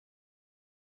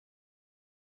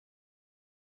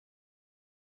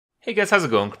Hey guys, how's it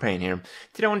going? Kripparrian here.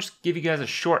 Today I want to just give you guys a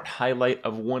short highlight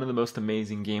of one of the most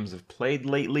amazing games I've played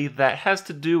lately that has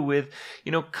to do with,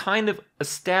 kind of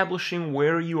establishing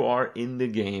where you are in the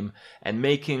game and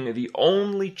making the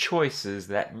only choices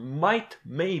that might,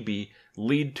 maybe,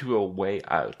 lead to a way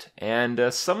out.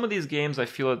 And some of these games I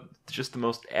feel are just the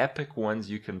most epic ones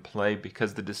you can play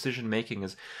because the decision making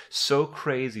is so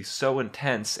crazy, so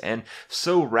intense, and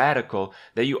so radical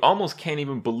that you almost can't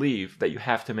even believe that you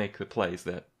have to make the plays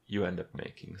that you end up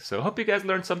making. So hope you guys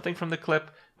learned something from the clip,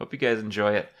 hope you guys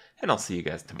enjoy it, and I'll see you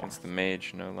guys tomorrow. It's the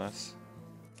mage, no less.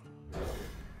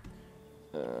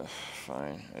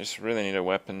 Fine. I just really need a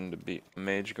weapon to beat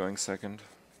mage going second.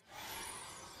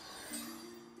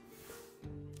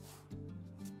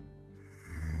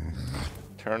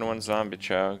 Turn one zombie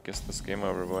chow. Guess this game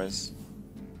over, boys.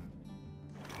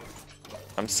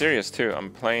 I'm serious too.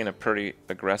 I'm playing a pretty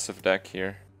aggressive deck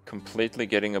here. Completely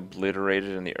getting obliterated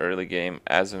in the early game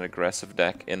as an aggressive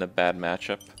deck in a bad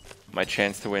matchup. My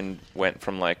chance to win went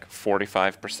from like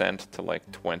 45% to like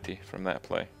 20 from that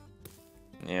play.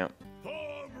 Yeah.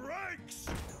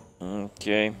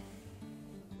 Okay.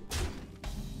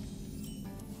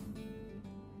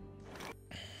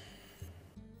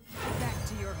 Back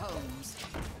to your homes.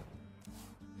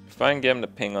 If I can get him to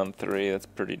ping on 3, that's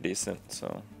pretty decent,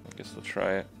 so I guess we'll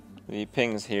try it. If he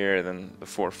pings here, then the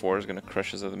 4/4 is gonna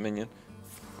crush his other minion.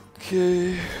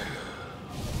 Okay.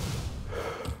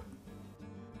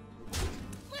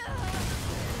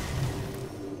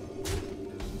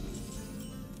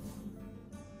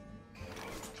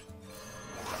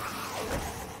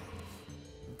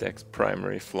 Deck's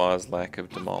primary flaw is lack of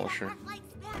Demolisher.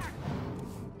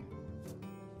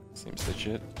 Seems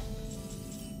legit.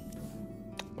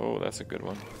 Oh, that's a good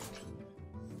one.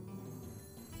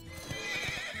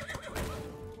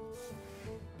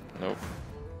 Nope.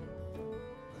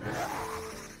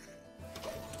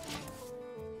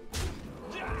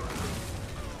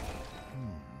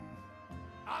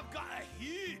 I've got a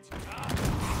heat.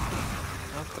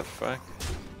 What the fuck?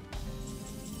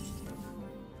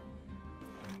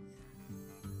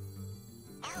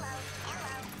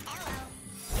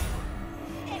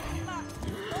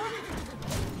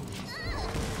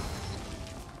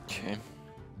 Okay.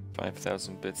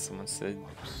 5,000 bits, someone said.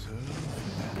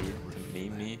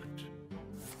 Mimi.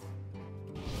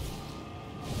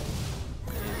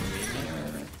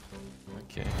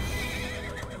 Okay.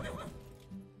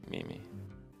 Mimi.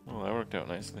 Well, that worked out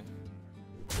nicely.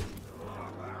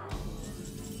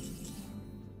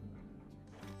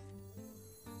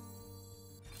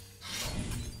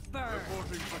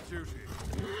 Reporting for duty.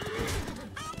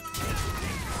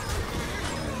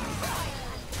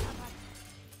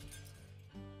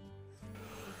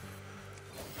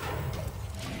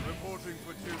 Reporting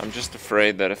for duty. I'm just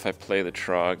afraid that if I play the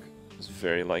Trog, it's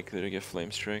very likely to get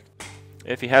Flame Strike.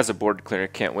 If he has a board clear,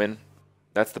 can't win.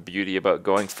 That's the beauty about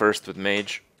going first with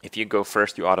Mage. If you go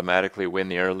first, you automatically win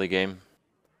the early game.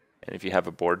 And if you have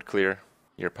a board clear,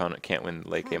 your opponent can't win the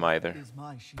late game either. Is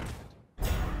my shield.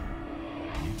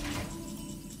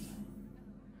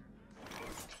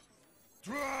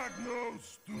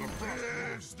 Dragnos to the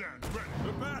battle. Stand ready.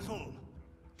 The battle.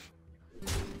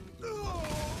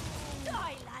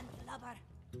 Die, landlubber!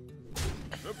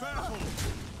 The battle.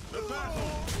 The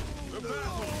battle. The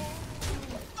battle.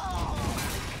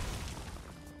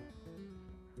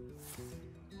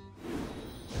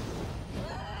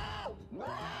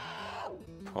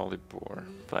 Polybore.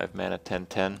 5 mana,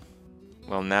 10/10.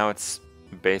 Well, now it's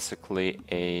basically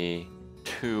a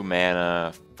 2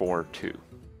 mana 4/2.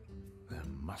 There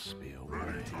must be a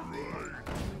way.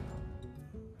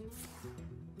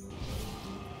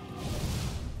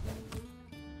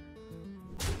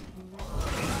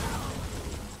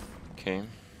 Okay.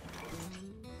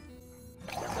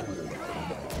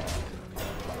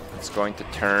 It's going to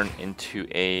turn into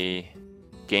a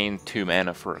gain 2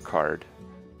 mana for a card.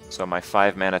 So my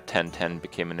 5 mana 10/10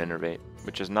 became an innervate,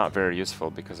 which is not very useful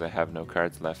because I have no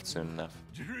cards left soon enough.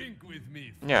 Drink with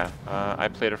me. Yeah, I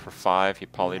played it for 5, he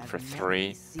polyed for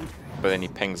 3, but then he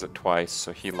pings it twice,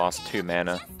 so he lost 2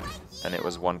 mana, and it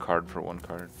was 1 card for 1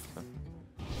 card. So.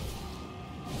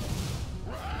 Reporting for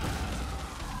duty.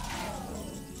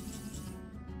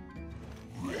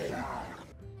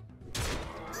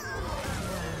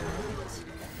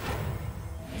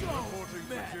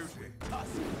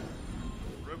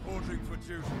 Reporting for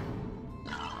duty.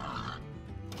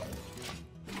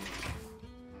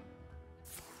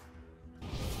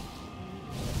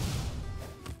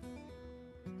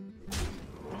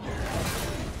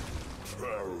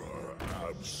 Terror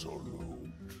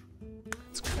absolute.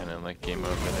 It's kind of like game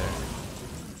over there.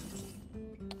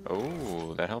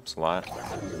 Oh, that helps a lot.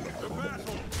 The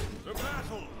battle! The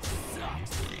battle!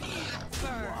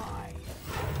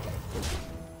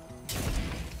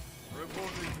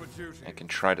 Reporting for duty. I can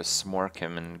try to smork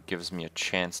him and it gives me a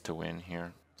chance to win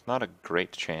here. It's not a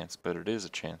great chance, but it is a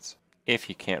chance. If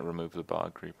he can't remove the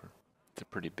Bog Creeper. It's a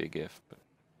pretty big if, but...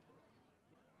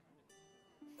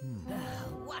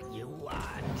 What you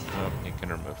want? Oh, he can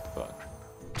remove the Bog Creeper.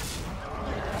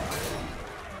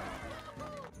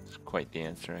 It's quite the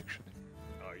answer, actually.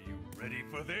 Are you ready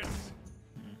for this?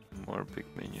 More big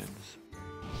minions.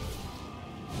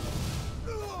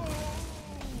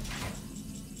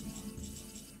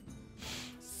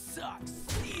 Sucks.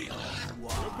 Steel.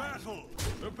 The battle!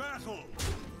 The battle!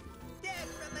 Dead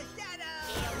from the shadow.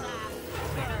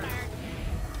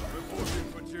 Reporting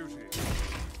for duty.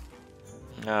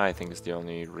 I think it's the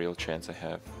only real chance I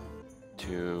have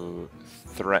to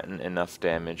threaten enough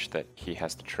damage that he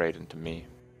has to trade into me.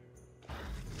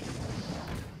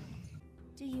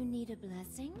 Do you need a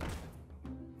blessing?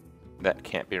 That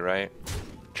can't be right.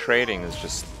 Trading is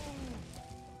just...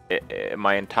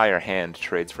 my entire hand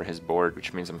trades for his board,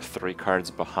 which means I'm 3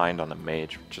 cards behind on a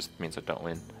mage, which just means I don't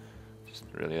win. Just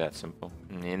really that simple.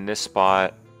 And in this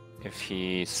spot, if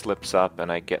he slips up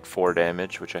and I get 4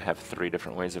 damage, which I have 3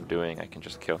 different ways of doing, I can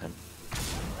just kill him.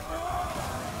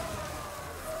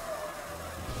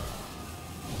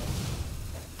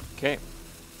 Okay.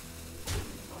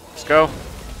 Let's go.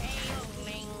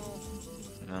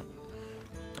 No.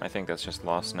 I think that's just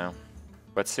lost now.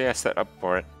 But see, I set up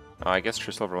for it. Oh, I guess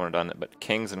True Silver wouldn't have done it, but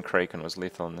Kings and Kraken was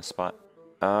lethal in this spot.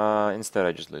 Instead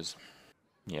I just lose.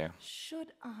 Yeah.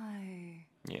 Should I?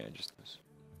 Yeah, I just lose.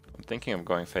 I'm thinking of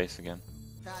going face again.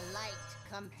 The light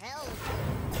compels.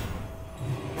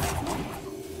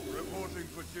 Reporting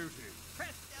for duty.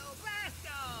 Presto,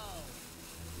 presto.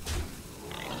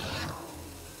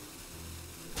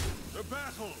 The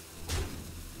battle!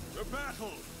 The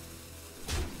battle!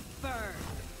 Burn.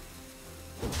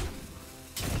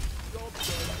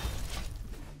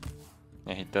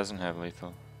 Yeah, he doesn't have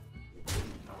lethal.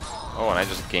 Oh, and I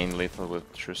just gained lethal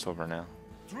with True Silver now.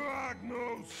 Drag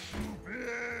no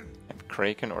stupid! I have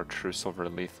Kraken or True Silver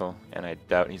lethal, and I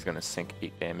doubt he's gonna sink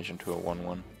 8 damage into a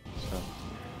 1/1. So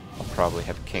I'll probably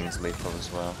have King's lethal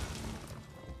as well.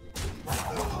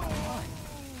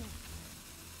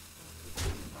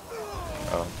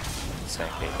 Oh,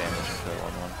 sank 8 damage into a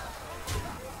 1/1.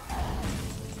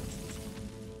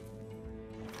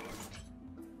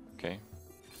 Okay.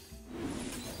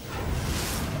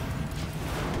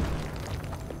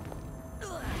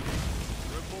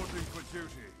 Reporting for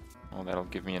duty. Well, that'll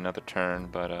give me another turn,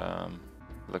 but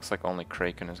looks like only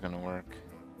Kraken is gonna work.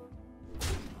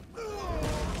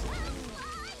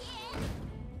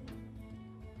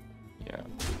 Yeah,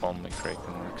 only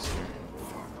Kraken works here.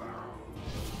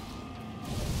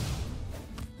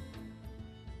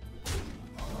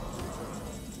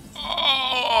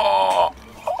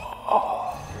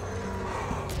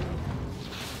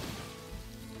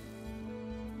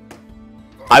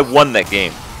 I won that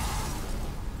game.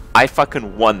 I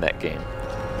fucking won that game.